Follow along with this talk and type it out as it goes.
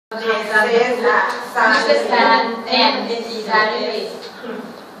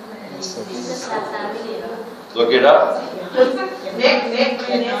Look it up.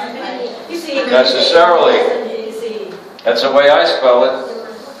 Necessarily. That's the way I spell it.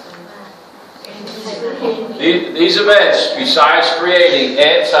 These events, besides creating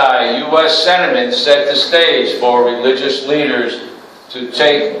anti-U.S. sentiment, set the stage for religious leaders to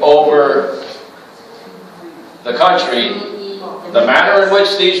take over the country. The manner in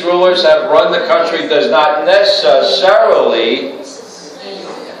which these rulers have run the country does not necessarily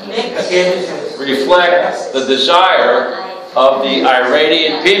reflect the desire of the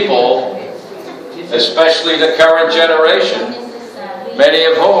Iranian people, especially the current generation, many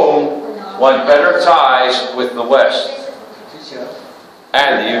of whom want better ties with the West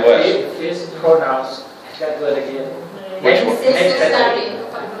and the U.S. Please pronounce that word again. Which one?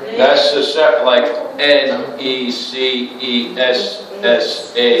 Necessary, like Necessary.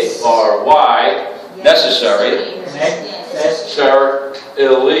 Necessary.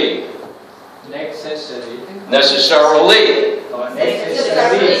 Necessarily. Necessarily.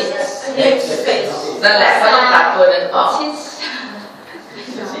นั่นแหละก็ต้องตัดตัวนั้นออก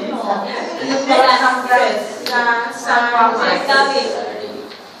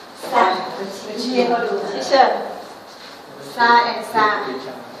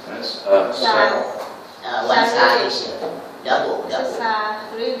One side is double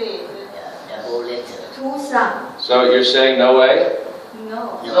letter. So you're saying no way?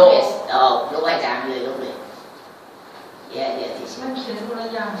 No, yes. No way down here, no way. Yeah, this is.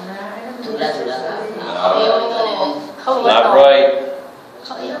 Not right.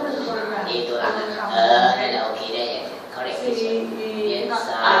 Necessarily.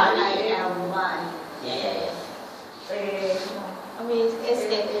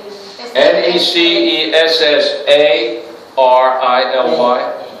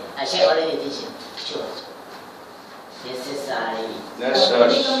 I say already this is sure.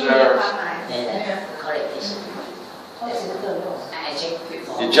 Necessary. Correct. I check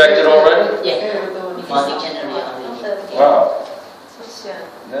before. You checked it already? Yeah. Before dictionary already. Wow.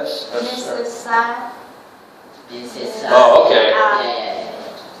 Oh, okay.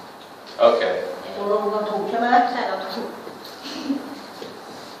 Okay.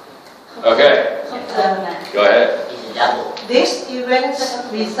 Okay. Go ahead. These events,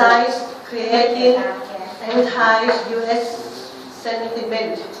 besides creating anti-U.S.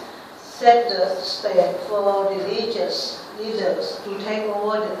 sentiment, set the stage for religious leaders to take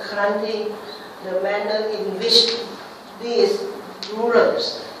over the country. The manner in which these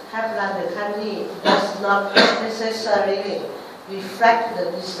rulers have run the country does not necessarily reflect the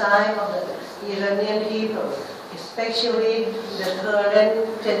desire of the Iranian people, especially the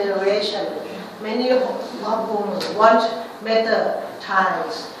current generation, many of whom want better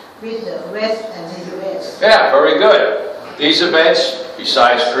ties with the West and the U.S. Yeah, very good. These events,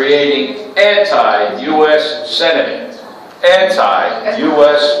 besides creating anti-U.S. sentiment,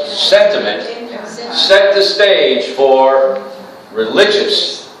 set the stage for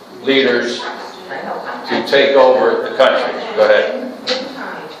religious leaders to take over the country. Go ahead.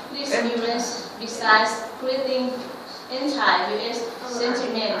 These events, besides creating anti-U.S.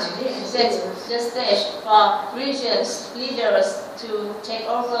 sentiment, set the stage for religious leaders to take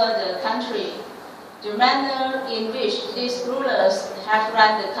over the country. The manner in which these rulers have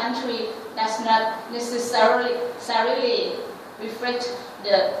run the country does not necessarily reflect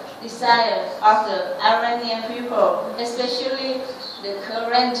the desire of the Iranian people, especially the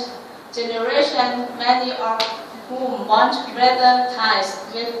current generation, many of whom want better ties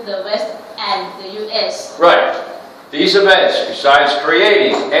with the West and the U.S. Right. These events, besides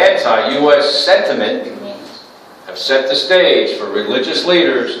creating anti-U.S. sentiment, have set the stage for religious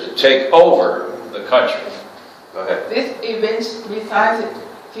leaders to take over the country. Go ahead. These events, besides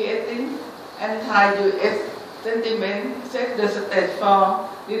creating anti-U.S. sentiment, set the stage for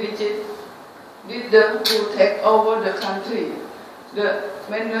religious leaders to take over the country. The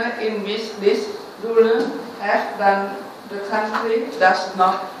manner in which these rulers have run the country does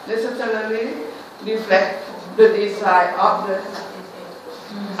not necessarily reflect the desire of the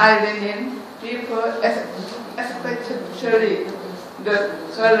Iranian people, especially the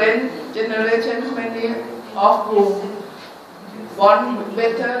current generation, many of whom want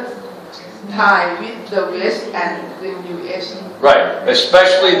better ties with the West and the U.S. Right,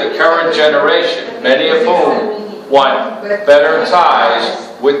 especially the current generation, many of whom want better ties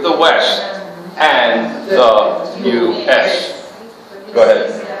with the West and the U.S. Go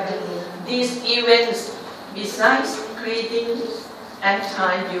ahead. These events, besides creating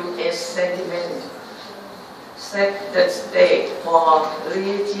anti-U.S. sentiment, set the stage for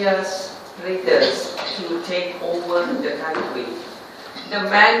religious leaders to take over the country. The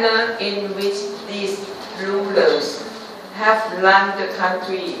manner in which these rulers have run the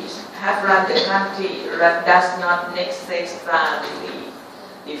country does not necessarily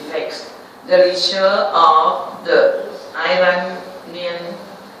affect the nature of the Iranian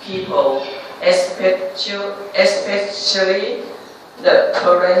people, especially the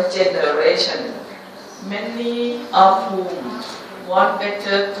current generation, many of whom want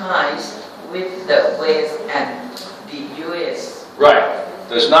better ties with the West and the U.S. Right.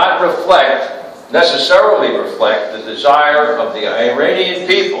 Does not necessarily reflect the desire of the Iranian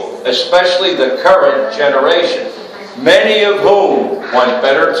people, especially the current generation, many of whom want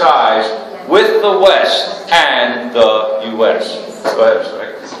better ties with the West and the U.S. Go ahead, Mr.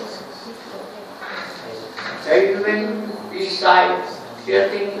 Even besides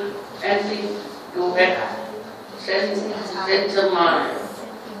getting anti-U.S. sentiment,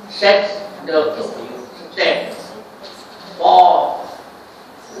 set the stage for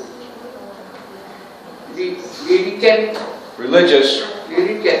the religious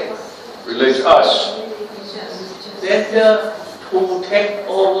leader to take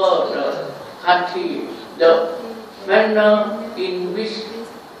over the country. The manner in which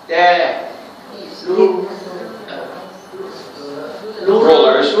their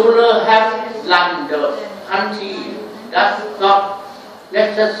rulers have run the country does not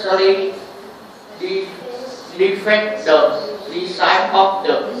necessarily reflect the desire of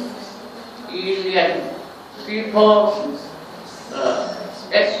the Indian people,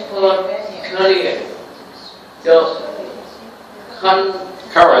 especially the current generation,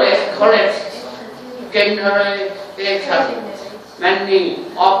 many of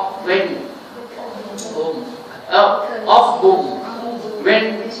whom when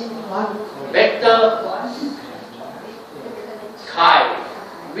better tie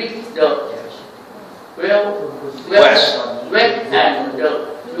with the West and the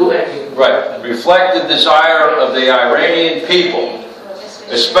U.S. Right. Reflect the desire of the Iranian people,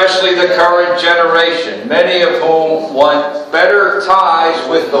 especially the current generation, many of whom want better ties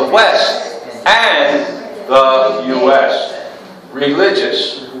with the West and the U.S.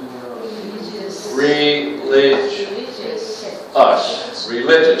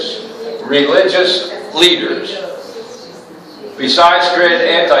 Religious leaders, besides creating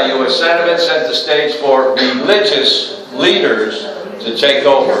anti-U.S. sentiment, set the stage for religious leaders to take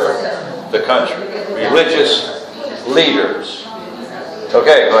over the country. Religious leaders.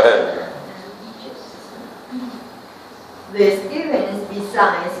 Okay, go ahead. These events,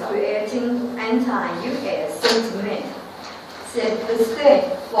 besides creating anti-U.S. sentiment, set the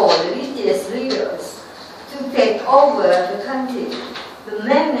stage for religious leaders to take over the country. The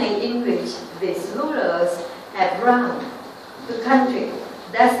manner in which these rulers have run the country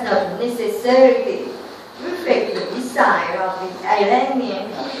does not necessarily reflect the desire of the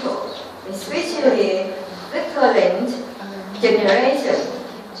Iranian people, especially the current generation,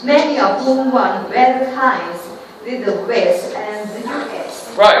 many of whom want better ties with the West and the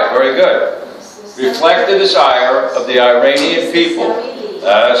U.S. Right, very good. Reflect the desire of the Iranian people,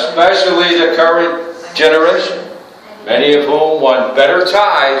 especially the current generation, many of whom want better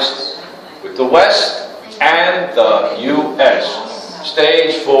ties with the West and the U.S.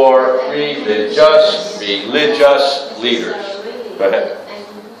 Stage for religious leaders. Go ahead.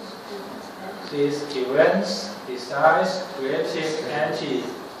 These events, besides creating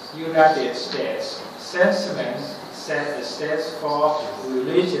anti-United States sentiment, set the stage for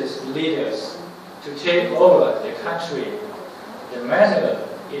religious leaders to take over the country. The manner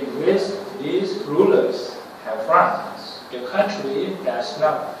in which these rulers have run the country does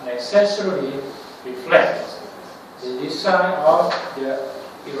not necessarily reflect the desire of the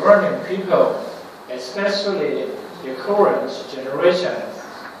Iranian people, especially the current generation,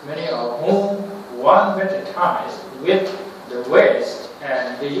 many of whom want better ties with the West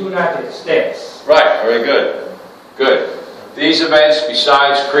and the United States. Right, very good. Good. These events,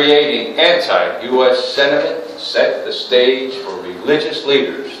 besides creating anti-U.S. sentiment, set the stage for religious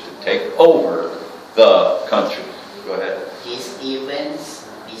leaders to take over the country. Go ahead. These events,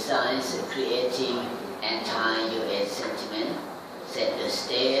 besides creating anti-U.S. sentiment, set the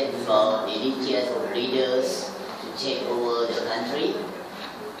stage for religious leaders to take over the country.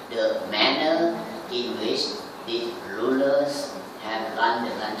 The manner in which these rulers have run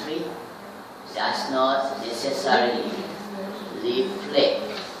the country does not necessarily reflect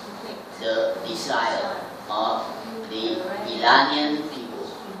the desire of the Iranian people,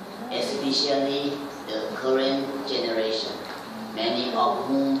 especially the current generation, many of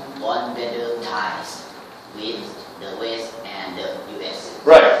whom want better ties with the West and the US.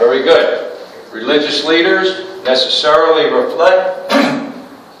 Right, very good. Religious leaders necessarily reflect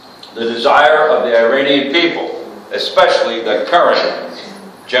the desire of the Iranian people, especially the current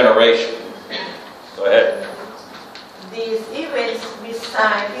generation. Go ahead. These events,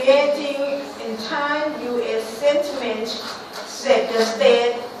 besides creating anti-US sentiment, set the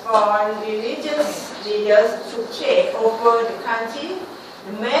stage for religious leaders to take over the country.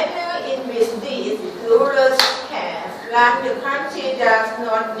 The manner in which these rulers have run the country does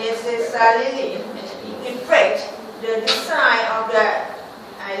not necessarily reflect the desire of the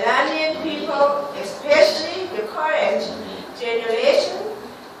Iranian people, especially the current generation,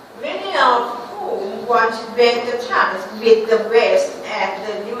 many of whom want better ties with the West and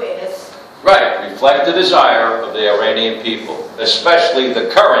the US. Right, reflect the desire of the Iranian people, especially the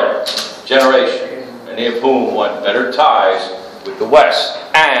current generation, many of whom want better ties with the West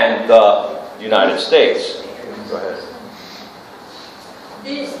and the United States. Go ahead.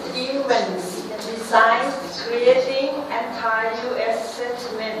 These events, besides creating anti-US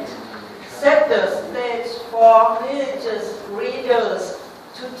sentiment, set the stage for religious leaders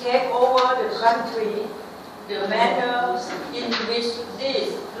to take over the country. The manner in which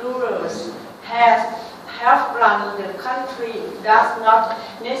these rulers have run the country does not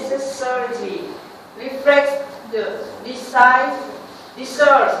necessarily reflect the desires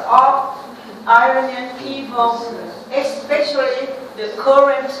of Iranian people, especially the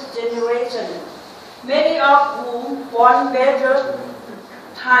current generation, many of whom want better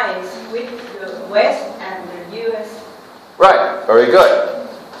ties with the West and the US. Right, very good.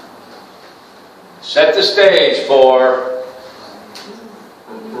 Set the stage for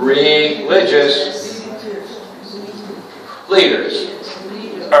religious leaders.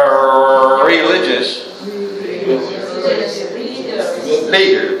 Religious leaders. Religious leaders.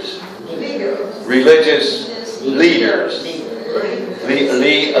 Leaders. Religious leaders.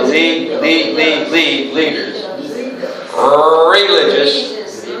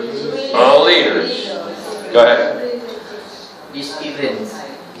 Go ahead. These events,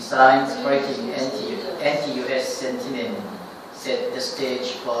 besides spreading anti-US sentiment, set the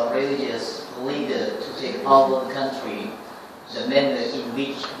stage for religious leaders to take over the country. The manner in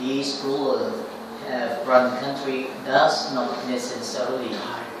which these rulers have run the country does not necessarily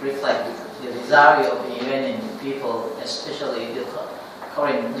reflect the desire of the Iranian people, especially the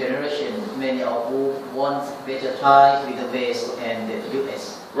current generation, many of whom want better ties with the West and the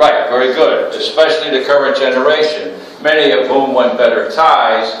US. Right, very good. Especially the current generation, many of whom want better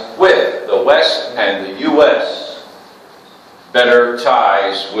ties with the West and the US. Better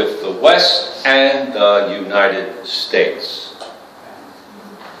ties with the West and the United States.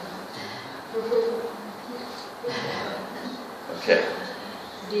 Okay.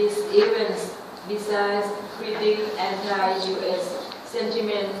 These events, besides creating anti-US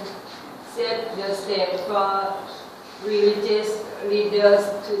sentiment, set the stage for religious leaders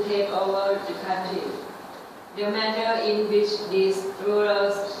to take over the country. The manner in which these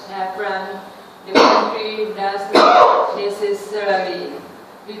rulers have run the country does not necessarily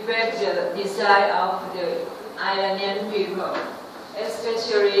reflect the desire of the Iranian people,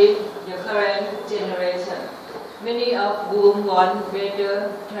 especially the current generation, many of whom want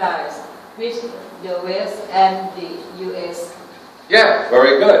better ties with the West and the US. Yeah,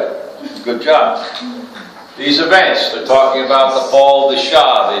 very good. Good job. These events, they're talking about the fall of the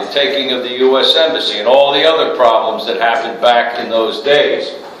Shah, the taking of the U.S. Embassy, and all the other problems that happened back in those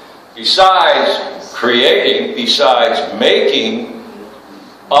days. Besides making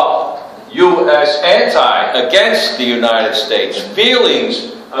up U.S. against the United States,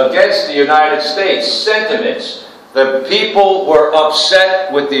 feelings against the United States, sentiments. The people were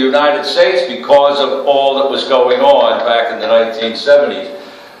upset with the United States because of all that was going on back in the 1970s.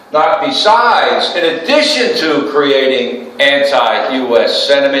 Not besides, in addition to creating anti-U.S.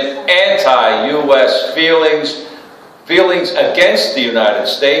 sentiment, anti-U.S. feelings against the United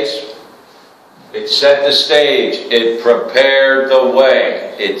States, it set the stage, it prepared the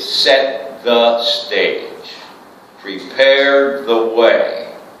way, it set the stage, prepared the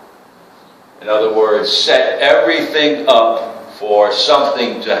way. In other words, set everything up for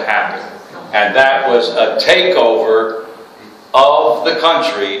something to happen. And that was a takeover of the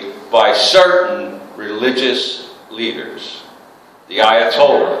country by certain religious leaders. The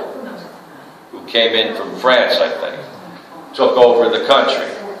Ayatollah, who came in from France, I think, took over the country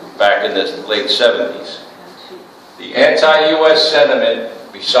back in the late 70s. The anti-U.S. sentiment,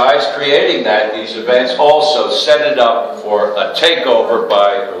 besides creating that, these events also set it up for a takeover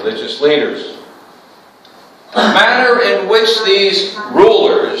by religious leaders. The manner in which these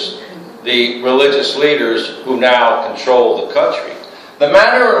rulers the religious leaders who now control the country. The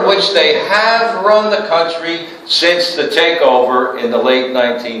manner in which they have run the country since the takeover in the late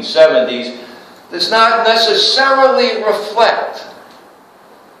 1970s does not necessarily reflect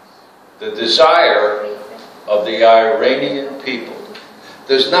the desire of the Iranian people.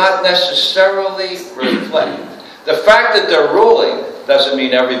 Does not necessarily reflect. The fact that they're ruling doesn't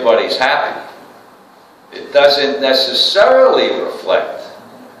mean everybody's happy. It doesn't necessarily reflect.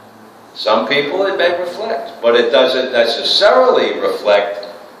 Some people it may reflect, but it doesn't necessarily reflect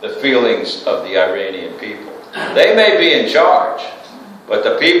the feelings of the Iranian people. They may be in charge, but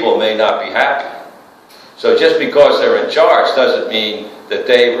the people may not be happy. So just because they're in charge doesn't mean that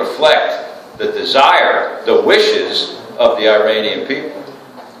they reflect the desire, the wishes of the Iranian people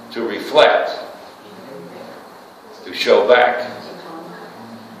to reflect, to show back.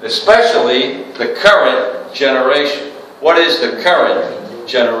 Especially the current generation. What is the current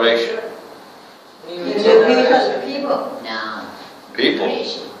generation? People. Now. People.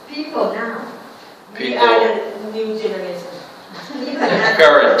 People now. We are the new generation.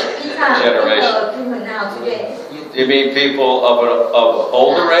 Current generation. People now today. You mean people of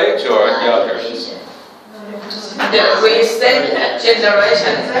older age or younger? We said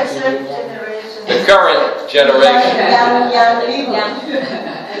generation. The current generation.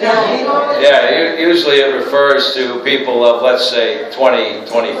 Young people. Yeah, usually it refers to people of, let's say, 20,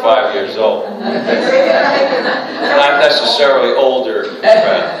 25 years old. Not necessarily older.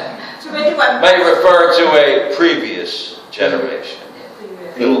 May refer to a previous generation,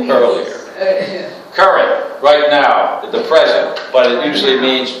 a little earlier. Current, right now, the present, but it usually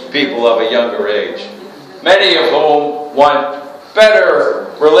means people of a younger age. Many of whom want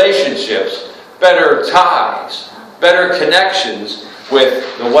better relationships, better ties, better connections with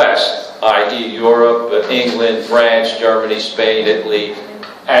the West, i.e. Europe, England, France, Germany, Spain, Italy,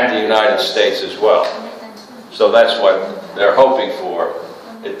 and the United States as well. So that's what they're hoping for.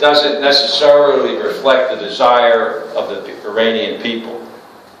 It doesn't necessarily reflect the desire of the Iranian people.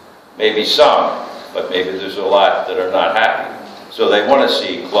 Maybe some, but maybe there's a lot that are not happy. So they want to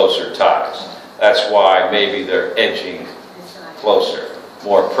see closer ties. That's why maybe they're edging closer,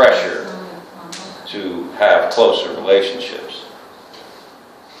 more pressure to have closer relationships.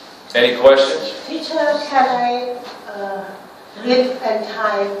 Any questions? Teacher, can I read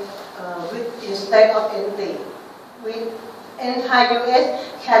anti with instead of anti? With anti-US,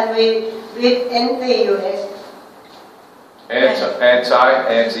 can we read anti-US?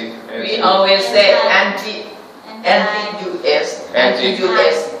 Anti. We always say anti-US.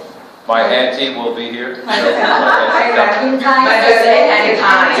 Anti-US. My auntie will be here. Anti-US,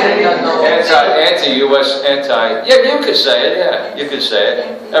 yeah, you could say it, yeah, you could say it.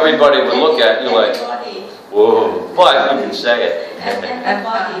 Everybody would look at you like, whoa, but you can say it.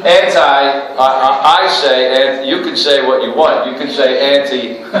 I say, and you can say what you want. You can say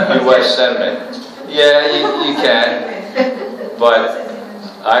anti-US sentiment. Yeah, you can, but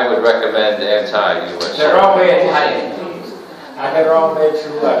I would recommend anti-US. The wrong way the wrong way to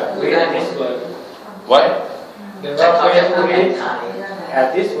read this word. What? The wrong way to read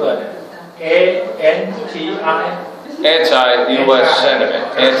this word. A-N-T-I. Anti-US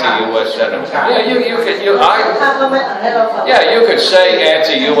sentiment. Anti-US sentiment. Yeah, you could say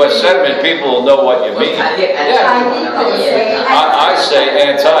anti-US sentiment. People will know what you mean. Yeah. I say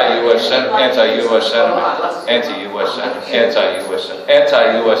anti-US sentiment. Anti-US sentiment. Anti-US sentiment. Anti-US sentiment.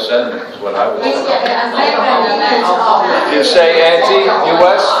 Anti-US sentiment is what I would say. You say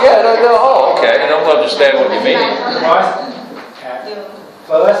anti-US? Yeah. Oh, okay. I don't understand what you mean.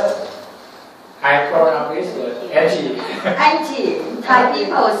 First, I pronounce this word anti. Anti. Thai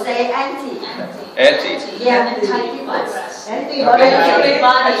people say anti. Anti. Yeah, Thai people.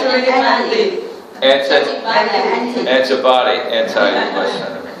 Antibody, anti-US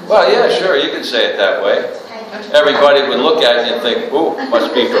sentiment. Well, yeah, sure, you can say it that way. Everybody would look at it and think, ooh,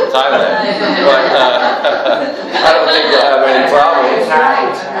 must be from Thailand. But I don't think you'll have any problem with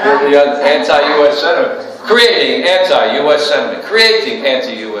the anti-US sentiment. Creating anti-US sentiment. Creating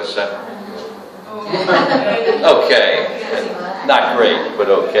anti-US sentiment. Okay. Not great, but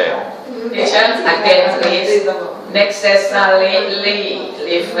okay. Again, please. Necessarily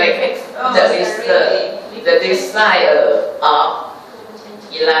reflects the desire of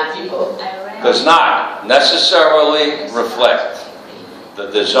Iran people. Does not necessarily reflect the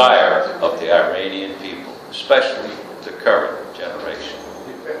desire of the Iranian people, especially the current generation.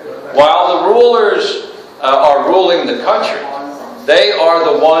 While the rulers are ruling the country, they are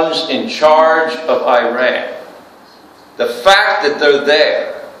the ones in charge of Iran. The fact that they're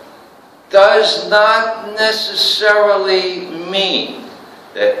there does not necessarily mean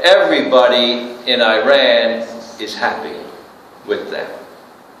that everybody in Iran is happy with them.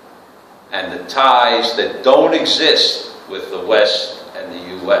 And the ties that don't exist with the West and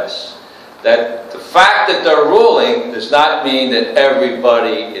the U.S. That the fact that they're ruling does not mean that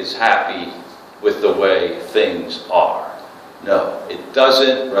everybody is happy with the way things are. No, it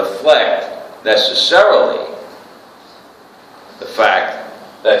doesn't reflect necessarily the fact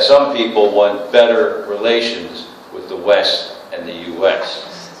that some people want better relations with the West and the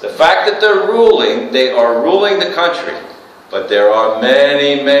U.S. The fact that they're ruling, they are ruling the country, but there are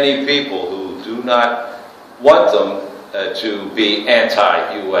many, many people who do not want them to be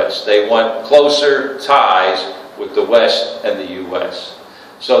anti-U.S. They want closer ties with the West and the U.S.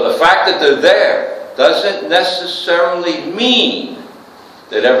 So the fact that they're there doesn't necessarily mean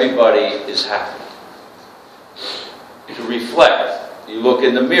that everybody is happy. To reflect, you look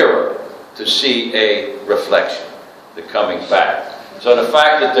in the mirror to see a reflection, the coming back. So the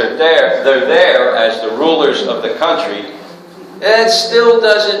fact that they're there as the rulers of the country, it still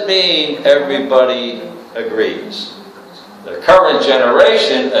doesn't mean everybody agrees. The current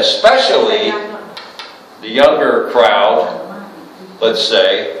generation, especially the younger crowd, let's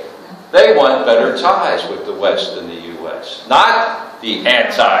say, they want better ties with the West and the U.S. Not the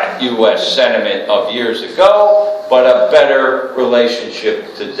anti-U.S. sentiment of years ago, but a better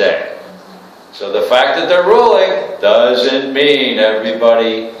relationship today. So the fact that they're ruling doesn't mean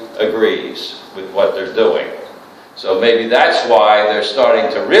everybody agrees with what they're doing. So maybe that's why they're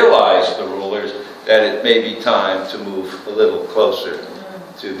starting to realize, the rulers, that it may be time to move a little closer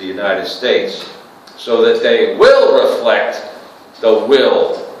to the United States so that they will reflect the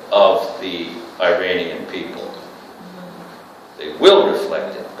will of the Iranian people. They will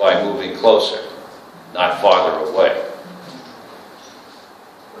reflect it by moving closer, not farther away.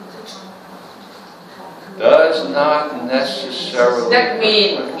 Does not necessarily... That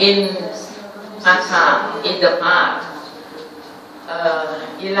means in Assam, in the past,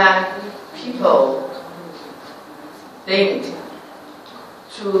 Iran people think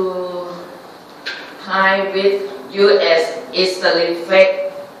to tie with U.S. is a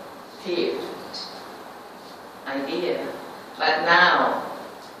reflective idea. But now,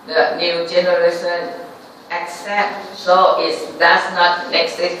 the new generation accept, so it does not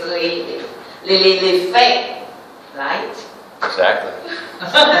necessarily really reflect, right? Exactly.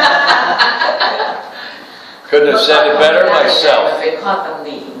 Couldn't have said it better myself.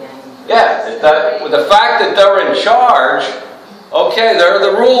 Yeah, with the fact that they're in charge, okay, they're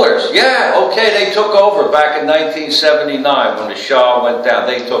the rulers. Yeah, okay, they took over back in 1979 when the Shah went down.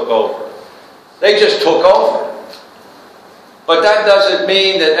 They took over. They just took over. But that doesn't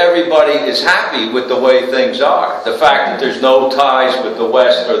mean that everybody is happy with the way things are. The fact that there's no ties with the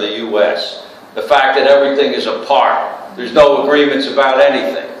West or the U.S. The fact that everything is apart. There's no agreements about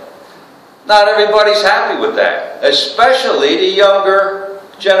anything. Not everybody's happy with that, especially the younger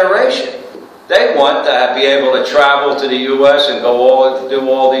generation. They want to be able to travel to the U.S. and do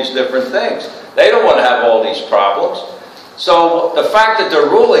all these different things. They don't want to have all these problems. So the fact that they're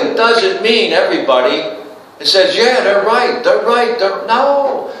ruling doesn't mean everybody says, yeah, they're right.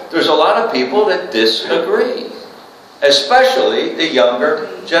 No, there's a lot of people that disagree, especially the younger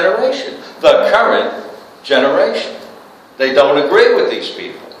generation, the current generation. They don't agree with these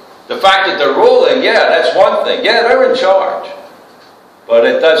people. The fact that they're ruling, yeah, that's one thing. Yeah, they're in charge. But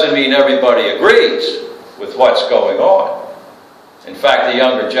it doesn't mean everybody agrees with what's going on. In fact, the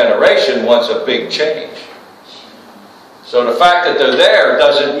younger generation wants a big change. So the fact that they're there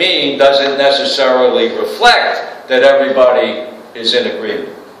doesn't necessarily reflect that everybody is in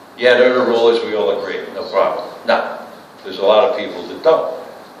agreement. Yeah, they're the rulers, we all agree, no problem. No, there's a lot of people that don't.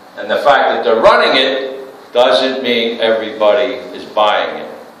 And the fact that they're running it doesn't mean everybody is buying it,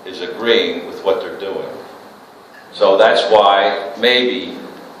 is agreeing with what they're doing. So that's why maybe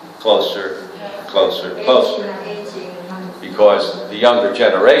closer. Because the younger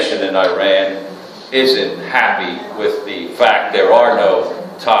generation in Iran isn't happy with the fact there are no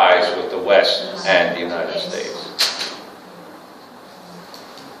ties with the West and the United States.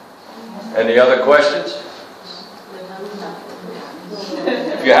 Any other questions?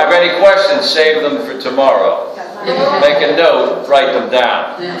 If you have any questions, save them for tomorrow. Make a note, write them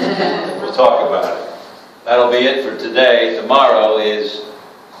down. We'll talk about it. That'll be it for today. Tomorrow is,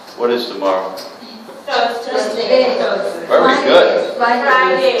 what is tomorrow? Thursday. Very good.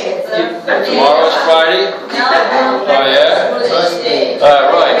 Friday. Tomorrow is Friday? Oh, yeah? Thursday.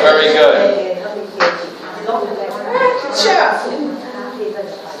 Right, very good.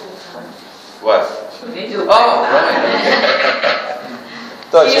 What? Oh,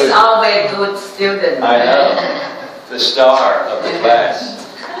 right. He's always a good student. I know. The star of the class.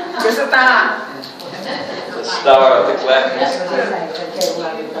 The star. The star of the class.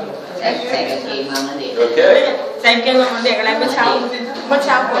 Okay. ใส่เกงมันเด็กอะไรเมื่อเช้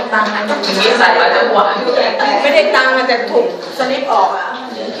ากดตังค์ นี่ใส่มาจังหวะ ไม่ได้ตังค์แต่ถูกสลิปออกอ่ะ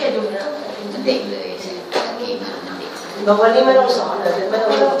เดี๋ยวเกียดูนะ เด็กเลย บอกวันนี้ไม่ต้องสอนเลยไม่ต้อ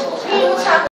ง